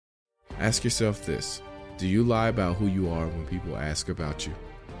Ask yourself this: do you lie about who you are when people ask about you?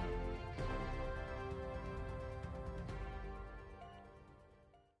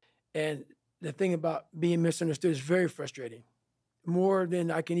 And the thing about being misunderstood is very frustrating, more than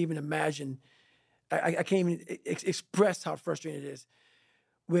I can even imagine. I can't even express how frustrating it is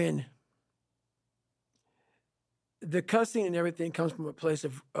when the cussing and everything comes from a place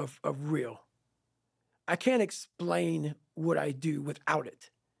of real. I can't explain what I do without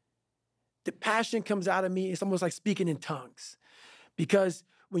it. The passion comes out of me. It's almost like speaking in tongues, because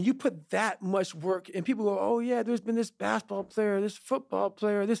when you put that much work and people go, oh yeah, there's been this basketball player, this football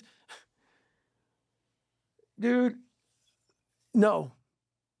player, this dude, no.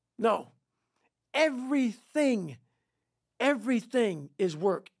 Everything is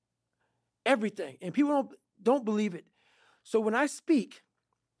work. Everything. And people don't believe it. So when I speak,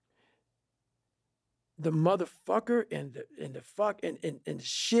 the motherfucker and the fuck and the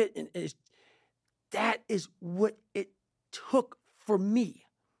shit and that is what it took for me.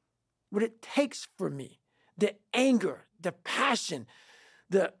 What it takes for me. The anger, the passion,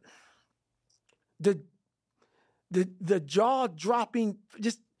 the jaw dropping,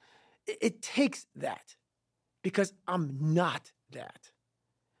 just it takes that, because I'm not that.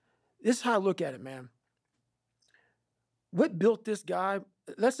 This is how I look at it, man. What built this guy?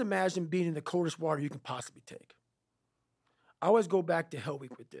 Let's imagine being in the coldest water you can possibly take. I always go back to Hell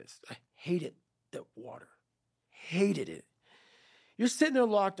Week with this. I hated the water. Hated it. You're sitting there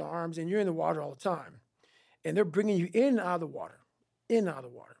locked arms and you're in the water all the time. And they're bringing you in and out of the water. In and out of the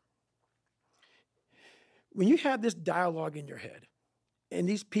water. When you have this dialogue in your head, and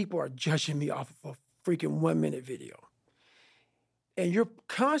these people are judging me off of a freaking 1-minute video, and you're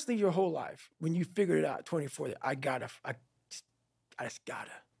constantly your whole life, when you figured it out at 24, that I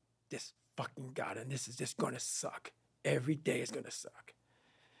just fucking gotta, and this is just gonna suck. Every day is gonna suck.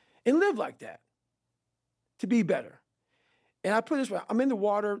 And live like that to be better. And I put it this way, I'm in the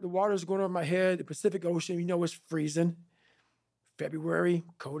water is going over my head, the Pacific Ocean, you know it's freezing. February,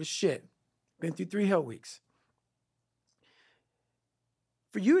 cold as shit. Been through 3 hell weeks.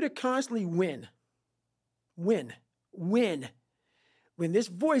 For you to constantly win, when this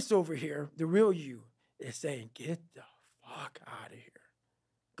voice over here, the real you, is saying, get the fuck out of here.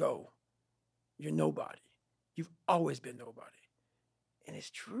 Go. You're nobody. You've always been nobody. And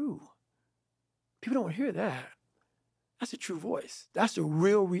it's true. People don't hear that. That's a true voice. That's the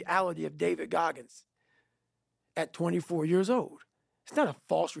real reality of David Goggins at 24 years old. It's not a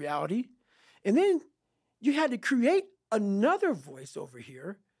false reality. And then you had to create another voice over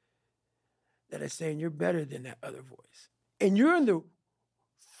here that is saying you're better than that other voice. And you're in the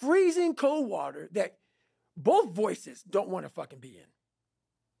freezing cold water that both voices don't want to fucking be in.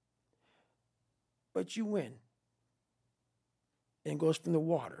 But you win. And it goes from the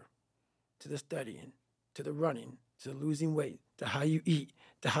water to the studying, to the running, to the losing weight, to how you eat,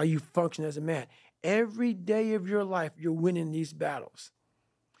 to how you function as a man. Every day of your life, you're winning these battles.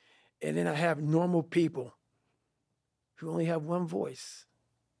 And then I have normal people who only have one voice.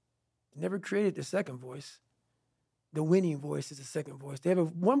 Never created the second voice. The winning voice is the second voice. They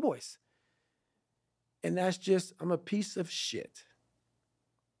have one voice. And that's just, I'm a piece of shit.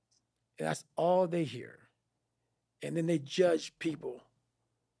 And that's all they hear. And then they judge people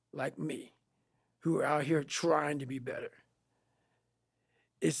like me who are out here trying to be better.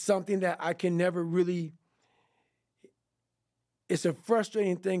 It's something that I can never really, it's a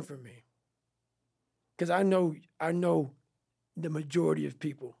frustrating thing for me. Because I know the majority of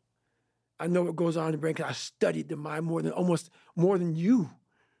people. I know what goes on in the brain because I studied the mind more than you.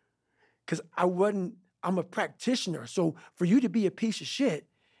 Because I'm a practitioner. So for you to be a piece of shit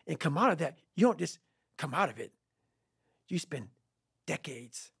and come out of that, you don't just come out of it. You spend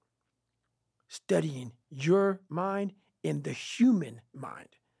decades studying your mind and the human mind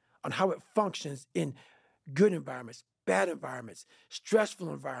on how it functions in good environments, bad environments,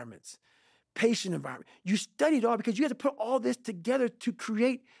 stressful environments, patient environment. You studied all because you had to put all this together to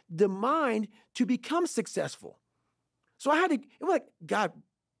create the mind to become successful. So it was like God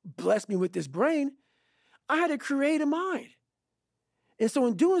blessed me with this brain. I had to create a mind. And so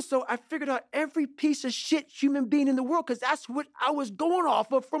in doing so, I figured out every piece of shit human being in the world because that's what I was going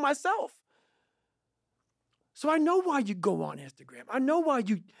off of for myself. So I know why you go on Instagram. I know why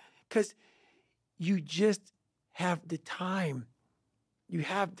because you just have the time. You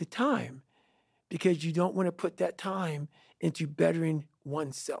have the time because you don't want to put that time into bettering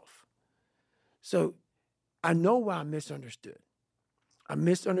oneself. So I know why I'm misunderstood. I'm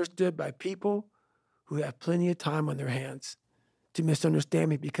misunderstood by people who have plenty of time on their hands to misunderstand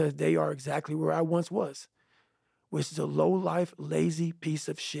me because they are exactly where I once was, which is a low-life, lazy piece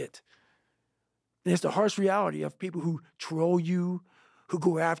of shit. And it's the harsh reality of people who troll you, who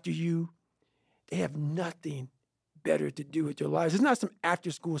go after you. They have nothing better to do with their lives. It's not some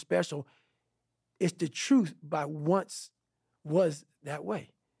after-school special. It's the truth by once was that way.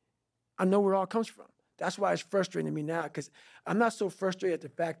 I know where it all comes from. That's why it's frustrating to me now, because I'm not so frustrated at the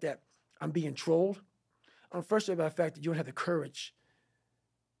fact that I'm being trolled. I'm frustrated by the fact that you don't have the courage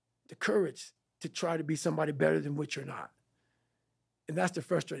to try to be somebody better than what you're not. And that's the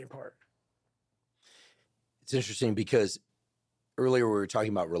frustrating part. It's interesting because earlier we were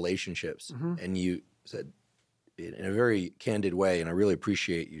talking about relationships, and you said in a very candid way, and I really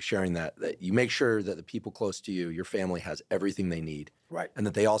appreciate you sharing that you make sure that the people close to you, your family, has everything they need. Right. And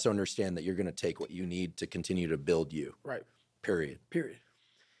that they also understand that you're going to take what you need to continue to build you. Right. Period.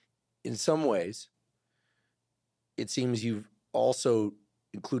 In some ways, it seems you've also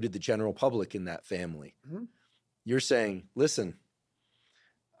included the general public in that family. You're saying, listen,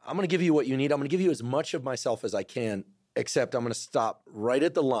 I'm going to give you what you need. I'm going to give you as much of myself as I can, except I'm going to stop right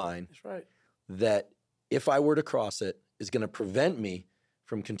at the line. That's right. That if I were to cross it, is going to prevent me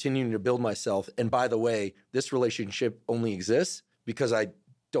from continuing to build myself. And by the way, this relationship only exists because I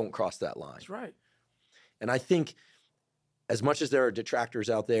don't cross that line. That's right. And I think as much as there are detractors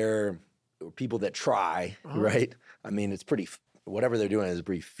out there, or people that try, right? I mean, it's pretty, whatever they're doing is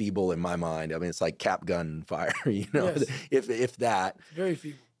pretty feeble in my mind. I mean, it's like cap gun fire, you know, Yes. if that. It's very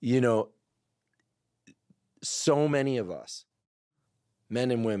feeble. You know, so many of us,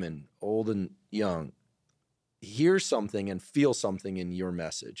 men and women, old and young, hear something and feel something in your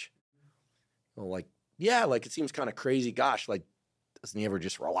message. Well, like, yeah, like it seems kind of crazy. Gosh, like, doesn't he ever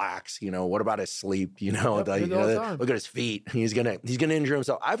just relax? You know, what about his sleep? You know, Yep, look at his feet. He's gonna injure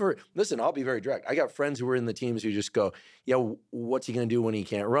himself. I've heard. Listen, I'll be very direct. I got friends who are in the teams who just go, "Yeah, what's he gonna do when he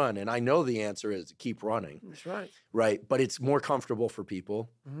can't run?" And I know the answer is keep running. That's right. Right, but it's more comfortable for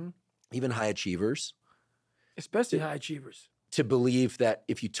people, even high achievers, Especially high achievers, to believe that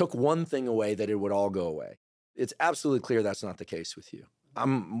if you took one thing away, that it would all go away. It's absolutely clear that's not the case with you.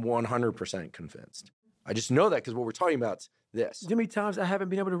 I'm 100% convinced. I just know that because what we're talking about is this. You know how many times I haven't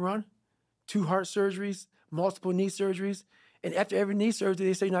been able to run? 2 heart surgeries, multiple knee surgeries, and after every knee surgery,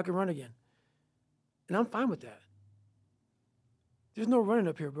 they say you're not going to run again. And I'm fine with that. There's no running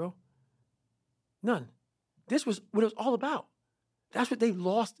up here, bro. None. This was what it was all about. That's what they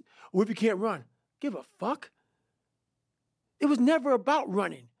lost. What if you can't run? Give a fuck. It was never about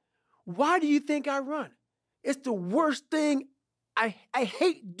running. Why do you think I run? It's the worst thing. I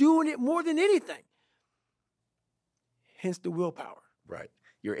hate doing it more than anything. Hence the willpower. Right.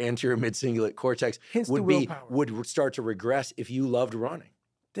 Your anterior mid-cingulate cortex Hence the would willpower. start to regress if you loved running.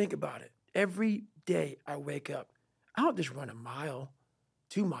 Think about it. Every day I wake up, I don't just run a mile,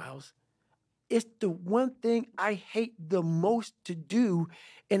 2 miles. It's the one thing I hate the most to do,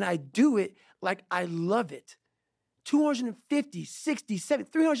 and I do it like I love it. 250, 60, 70,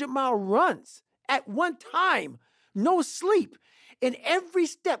 300-mile runs at one time, no sleep. And every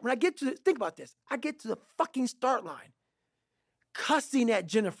step, when I get to the, think about this, I get to the fucking start line, cussing at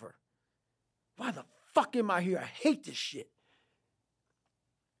Jennifer. Why the fuck am I here? I hate this shit.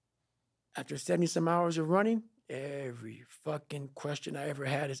 After 70-some hours of running, every fucking question I ever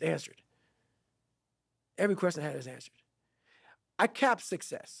had is answered. Every question I had is answered. I cap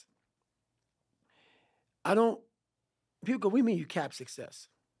success. People go, what do you mean you cap success?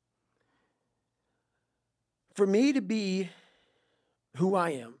 For me to be who I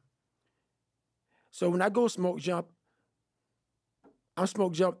am, so when I go smoke jump, I'm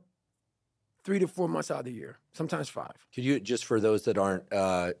smoke jump 3 to 4 months out of the year, sometimes 5. Could you, just for those that aren't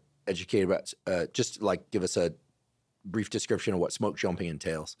educated about, just like give us a brief description of what smoke jumping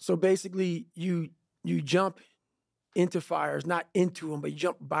entails? So basically, you jump into fires, not into them, but you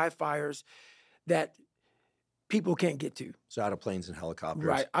jump by fires that people can't get to. So out of planes and helicopters.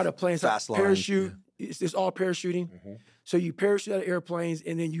 Right, out of planes, fast lines, parachute. Yeah. It's all parachuting. So you parachute out of airplanes,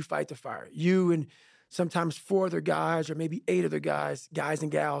 and then you fight the fire. You and sometimes 4 other guys, or maybe 8 other guys and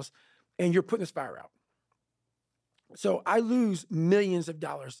gals, and you're putting this fire out. So I lose millions of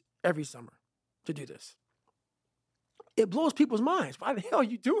dollars every summer to do this. It blows people's minds. Why the hell are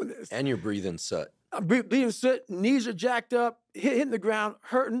you doing this? And you're breathing soot. I'm breathing soot, knees are jacked up, hitting the ground,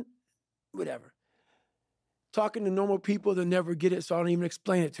 hurting, whatever. Talking to normal people, they'll never get it, so I don't even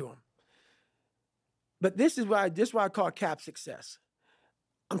explain it to them. But this is why I call cap success.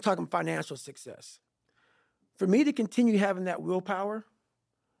 I'm talking financial success. For me to continue having that willpower,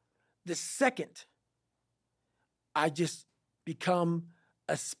 the second I just become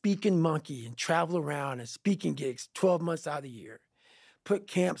a speaking monkey and travel around and speaking gigs 12 months out of the year, put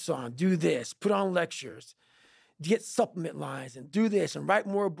camps on, do this, put on lectures, get supplement lines and do this and write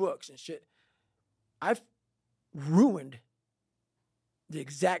more books and shit. I've ruined the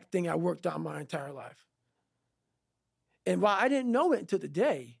exact thing I worked on my entire life. And while I didn't know it until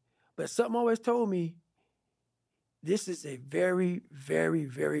today, but something always told me, this is a very, very,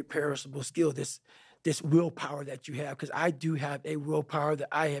 very perishable skill, this willpower that you have, because I do have a willpower that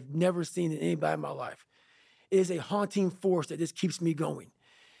I have never seen in anybody in my life. It is a haunting force that just keeps me going.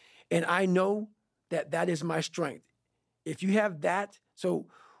 And I know that that is my strength. If you have that, so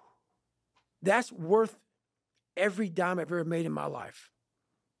that's worth every dime I've ever made in my life,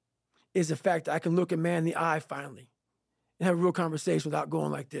 is the fact that I can look a man in the eye finally and have a real conversation without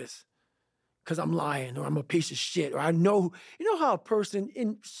going like this, because I'm lying or I'm a piece of shit, or I know, you know how a person,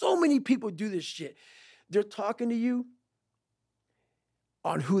 and so many people do this shit. They're talking to you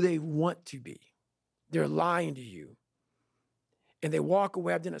on who they want to be. They're lying to you. And they walk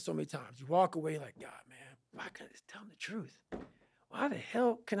away. I've done it so many times. You walk away like, God, man, why can't I just tell him the truth? Why the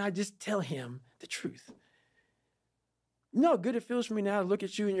hell can I just tell him the truth? You know how good it feels for me now to look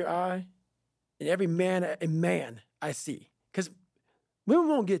at you in your eye and every man I see. Because women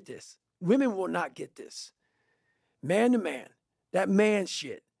won't get this. Women will not get this. Man to man, that man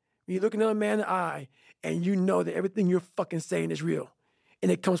shit. When you look another man in the eye and you know that everything you're fucking saying is real,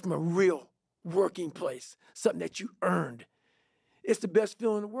 and it comes from a real working place, something that you earned. It's the best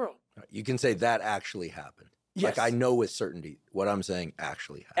feeling in the world. You can say that actually happened. Yes. Like I know with certainty what I'm saying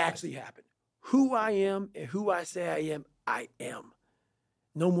actually happened. Actually happened. Who I am and who I say I am.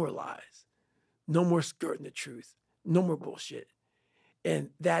 No more lies. No more skirting the truth. No more bullshit. And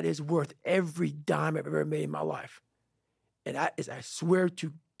that is worth every dime I've ever made in my life. And I swear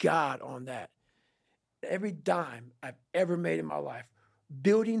to God on that. Every dime I've ever made in my life,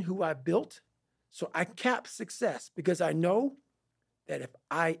 building who I built, so I cap success, because I know that if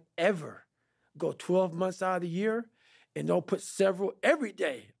I ever go 12 months out of the year and don't put every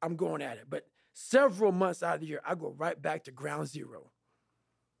day I'm going at it, but several months out of the year, I go right back to ground zero,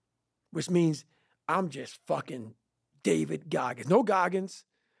 which means I'm just fucking David Goggins. No Goggins,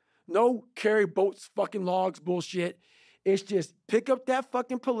 no carry boats, fucking logs bullshit. It's just pick up that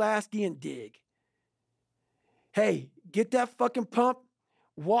fucking Pulaski and dig. Hey, get that fucking pump,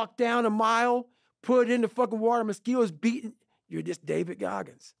 walk down a mile, put it in the fucking water, mosquitoes beating. You're just David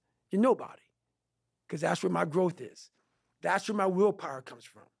Goggins. You're nobody. Because that's where my growth is. That's where my willpower comes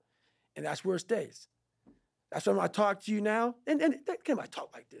from. And that's where it stays. That's why when I talk to you now, and can't I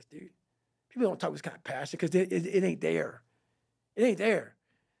talk like this, dude? People don't talk with this kind of passion because it ain't there. It ain't there.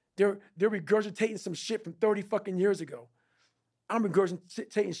 They're regurgitating some shit from 30 fucking years ago. I'm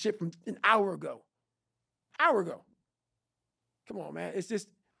regurgitating shit from an hour ago. Come on, man. It's just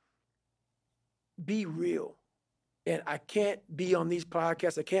be real. And I can't be on these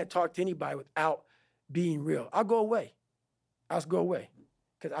podcasts. I can't talk to anybody without being real. I'll go away. I'll just go away.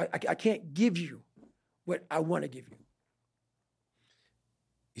 Because I can't give you what I want to give you.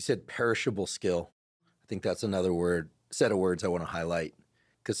 You said perishable skill. I think that's another set of words I want to highlight,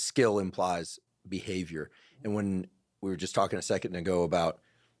 because skill implies behavior. And when we were just talking a second ago about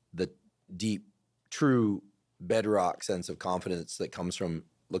the deep, true bedrock sense of confidence that comes from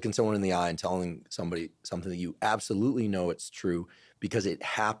looking someone in the eye and telling somebody something that you absolutely know it's true because it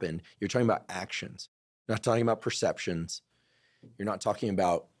happened. You're talking about actions. You're not talking about perceptions. You're not talking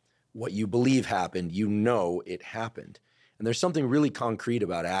about what you believe happened. You know it happened. And there's something really concrete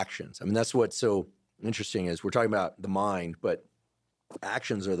about actions. I mean, that's what's so interesting is we're talking about the mind, but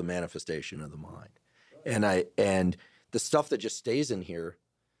actions are the manifestation of the mind. And the stuff that just stays in here,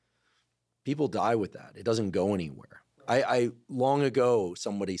 people die with that. It doesn't go anywhere. I long ago,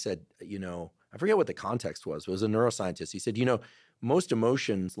 somebody said, I forget what the context was. It was a neuroscientist. He said, most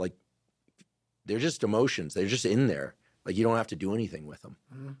emotions, like, they're just emotions. They're just in there. Like, you don't have to do anything with them.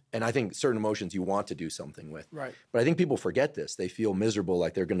 Mm-hmm. And I think certain emotions you want to do something with. Right. But I think people forget this. They feel miserable,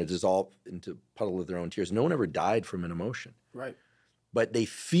 like they're going to dissolve into a puddle of their own tears. No one ever died from an emotion. Right. But they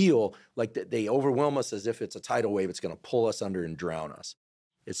feel like they overwhelm us as if it's a tidal wave. It's going to pull us under and drown us.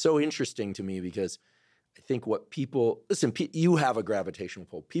 It's so interesting to me because I think listen, you have a gravitational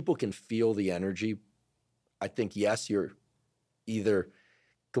pull. People can feel the energy. I think, yes, you're either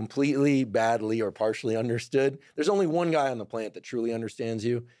completely, badly, or partially understood. There's only one guy on the planet that truly understands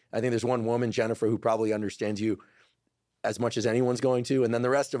you. I think there's one woman, Jennifer, who probably understands you as much as anyone's going to. And then the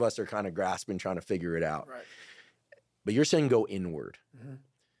rest of us are kind of grasping, trying to figure it out. Right. But you're saying go inward. Mm-hmm.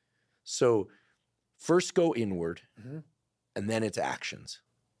 So first go inward, mm-hmm. and then it's actions.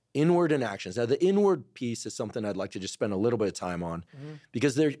 Inward and actions. Now, the inward piece is something I'd like to just spend a little bit of time on, mm-hmm.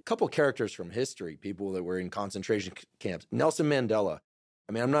 because there are a couple characters from history, people that were in concentration camps. Nelson Mandela.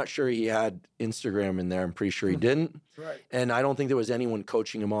 I mean, I'm not sure he had Instagram in there. I'm pretty sure he didn't. Right. And I don't think there was anyone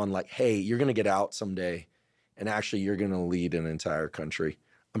coaching him on like, hey, you're going to get out someday and actually you're going to lead an entire country.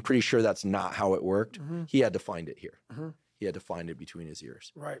 I'm pretty sure that's not how it worked. He had to find it here. He had to find it between his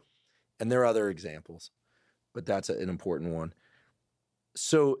ears. Right. And there are other examples, but that's an important one.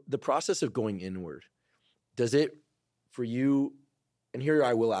 So the process of going inward, does it for you, and here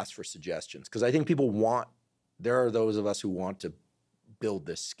I will ask for suggestions, because I think there are those of us who want to build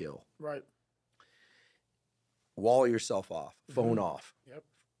this skill. Right. Wall yourself off, phone off Yep.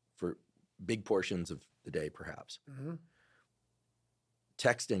 for big portions of the day, perhaps.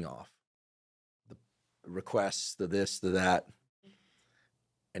 Texting off, the requests, the this, the that.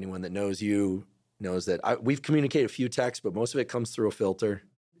 Anyone that knows you knows that we've communicated a few texts, but most of it comes through a filter.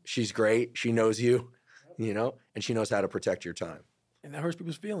 She's great. She knows you, you know, and she knows how to protect your time. And that hurts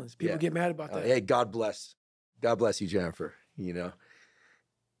people's feelings. People get mad about that. Hey, God bless you, Jennifer, you know.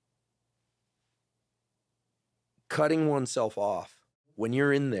 Cutting oneself off. When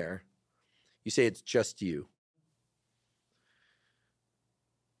you're in there, you say it's just you.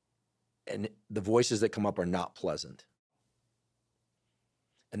 And the voices that come up are not pleasant.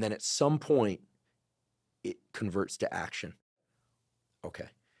 And then at some point, it converts to action. Okay.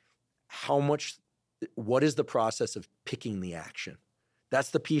 What is the process of picking the action? That's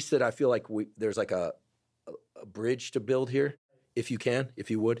the piece that I feel like there's like a bridge to build here, if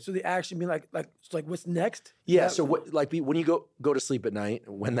you would. So the action being like what's next? Yeah. So when you go to sleep at night,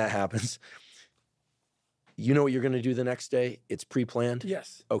 when that happens, you know what you're going to do the next day? It's pre-planned?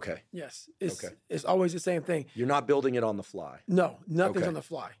 Yes. Okay. Yes. It's always the same thing. You're not building it on the fly. No, nothing's Okay. on the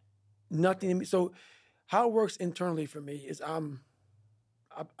fly. Nothing. So how it works internally for me is I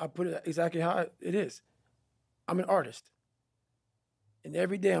put it exactly how it is. I'm an artist. And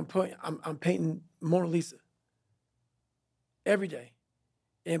every day I'm painting Mona Lisa. Every day.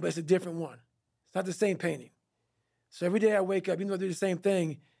 But it's a different one. It's not the same painting. So every day I wake up, even though I do the same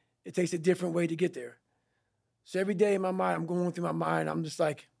thing, it takes a different way to get there. So every day in my mind, I'm going through my mind, I'm just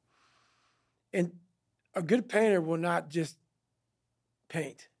like, and a good painter will not just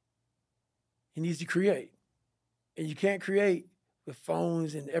paint. He needs to create. And you can't create with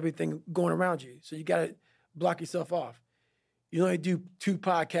phones and everything going around you. So you got to block yourself off. You only do 2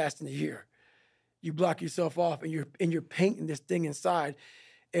 podcasts in a year. You block yourself off and you're painting this thing inside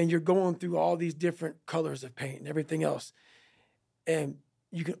and you're going through all these different colors of paint and everything else. And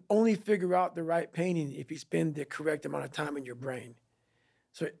you can only figure out the right painting if you spend the correct amount of time in your brain.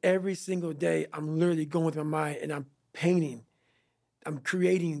 So every single day, I'm literally going through my mind and I'm painting. I'm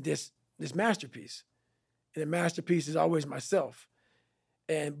creating this masterpiece. And the masterpiece is always myself.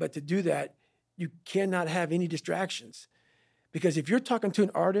 But to do that, you cannot have any distractions. Because if you're talking to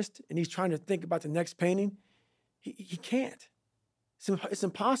an artist and he's trying to think about the next painting, he can't. It's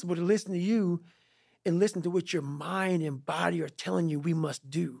impossible to listen to you and listen to what your mind and body are telling you we must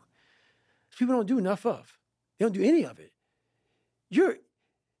do. People don't do enough of. They don't do any of it.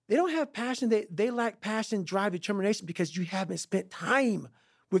 They don't have passion. They lack passion, drive, determination because you haven't spent time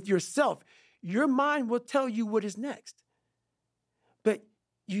with yourself. Your mind will tell you what is next. But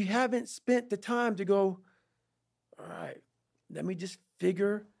you haven't spent the time to go, all right, let me just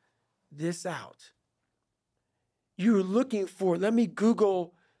figure this out. You're looking for, let me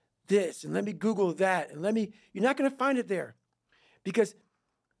Google this and let me Google that and you're not going to find it there because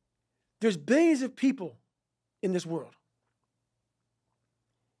there's billions of people in this world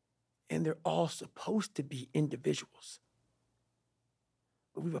and they're all supposed to be individuals.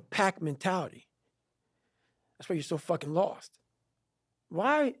 But we have a pack mentality. That's why you're so fucking lost.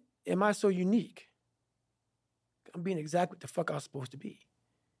 Why am I so unique? I'm being exactly what the fuck I was supposed to be.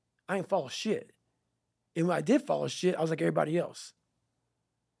 I ain't follow shit. And when I did follow shit, I was like everybody else.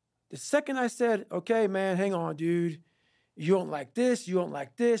 The second I said, okay, man, hang on, dude. You don't like this, you don't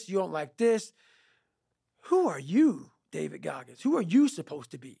like this, you don't like this. Who are you, David Goggins? Who are you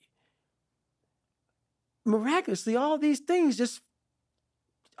supposed to be? Miraculously, all these things just,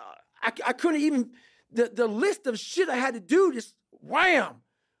 I couldn't even, the list of shit I had to do just wham.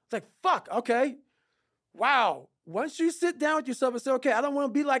 It's like, fuck, okay. Wow. Once you sit down with yourself and say, okay, I don't want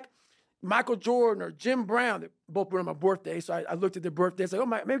to be like Michael Jordan or Jim Brown. They both were on my birthday, so I looked at their birthdays like, oh,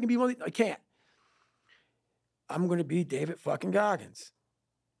 maybe I can be one of these. I can't. I'm going to be David fucking Goggins.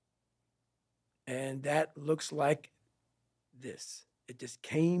 And that looks like this. It just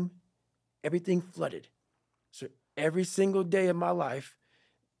came, everything flooded. So every single day of my life,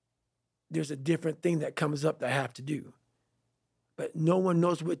 there's a different thing that comes up that I have to do. But no one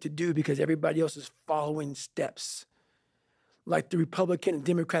knows what to do because everybody else is following steps. Like the Republican and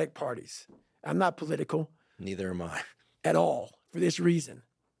Democratic parties. I'm not political. Neither am I. At all. for this reason.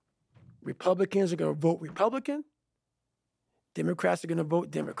 Republicans are going to vote Republican. Democrats are going to vote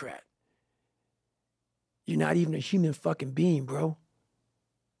Democrat. You're not even a human fucking being, bro.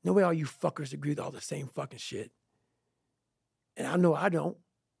 No way all you fuckers agree with all the same fucking shit. And I know I don't.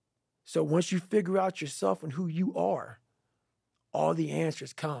 So once you figure out yourself and who you are, all the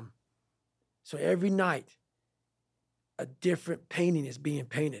answers come. So every night, a different painting is being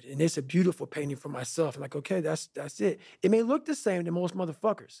painted. And it's a beautiful painting for myself. I'm like, okay, that's it. It may look the same to most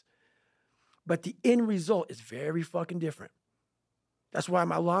motherfuckers, but the end result is very fucking different. That's why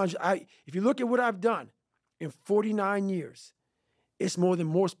my laundry, if you look at what I've done in 49 years, it's more than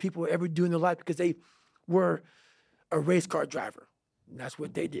most people ever do in their life because they were a race car driver. And that's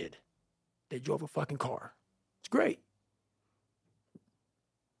what they did. They drove a fucking car. It's great.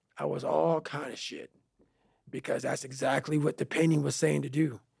 I was all kind of shit because that's exactly what the painting was saying to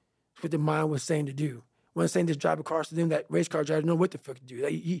do. It's what the mind was saying to do. When I'm saying this drive a car to them, that race car driver didn't know what the fuck to do.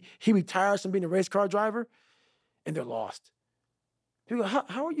 He retires from being a race car driver and they're lost. People go,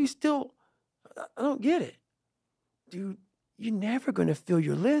 how are you still? I don't get it. Dude, you're never going to fill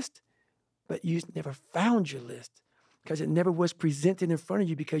your list, but you never found your list because it never was presented in front of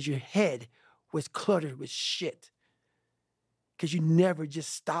you because your head was cluttered with shit. Because you never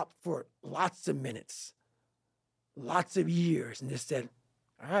just stopped for lots of minutes, lots of years, and just said,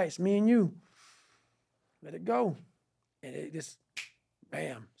 all right, it's me and you. Let it go. And it just,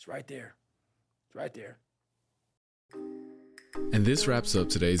 bam, it's right there. It's right there. And this wraps up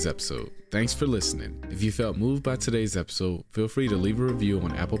today's episode. Thanks for listening. If you felt moved by today's episode, feel free to leave a review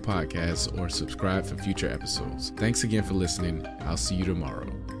on Apple Podcasts or subscribe for future episodes. Thanks again for listening. I'll see you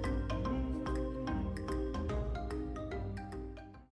tomorrow.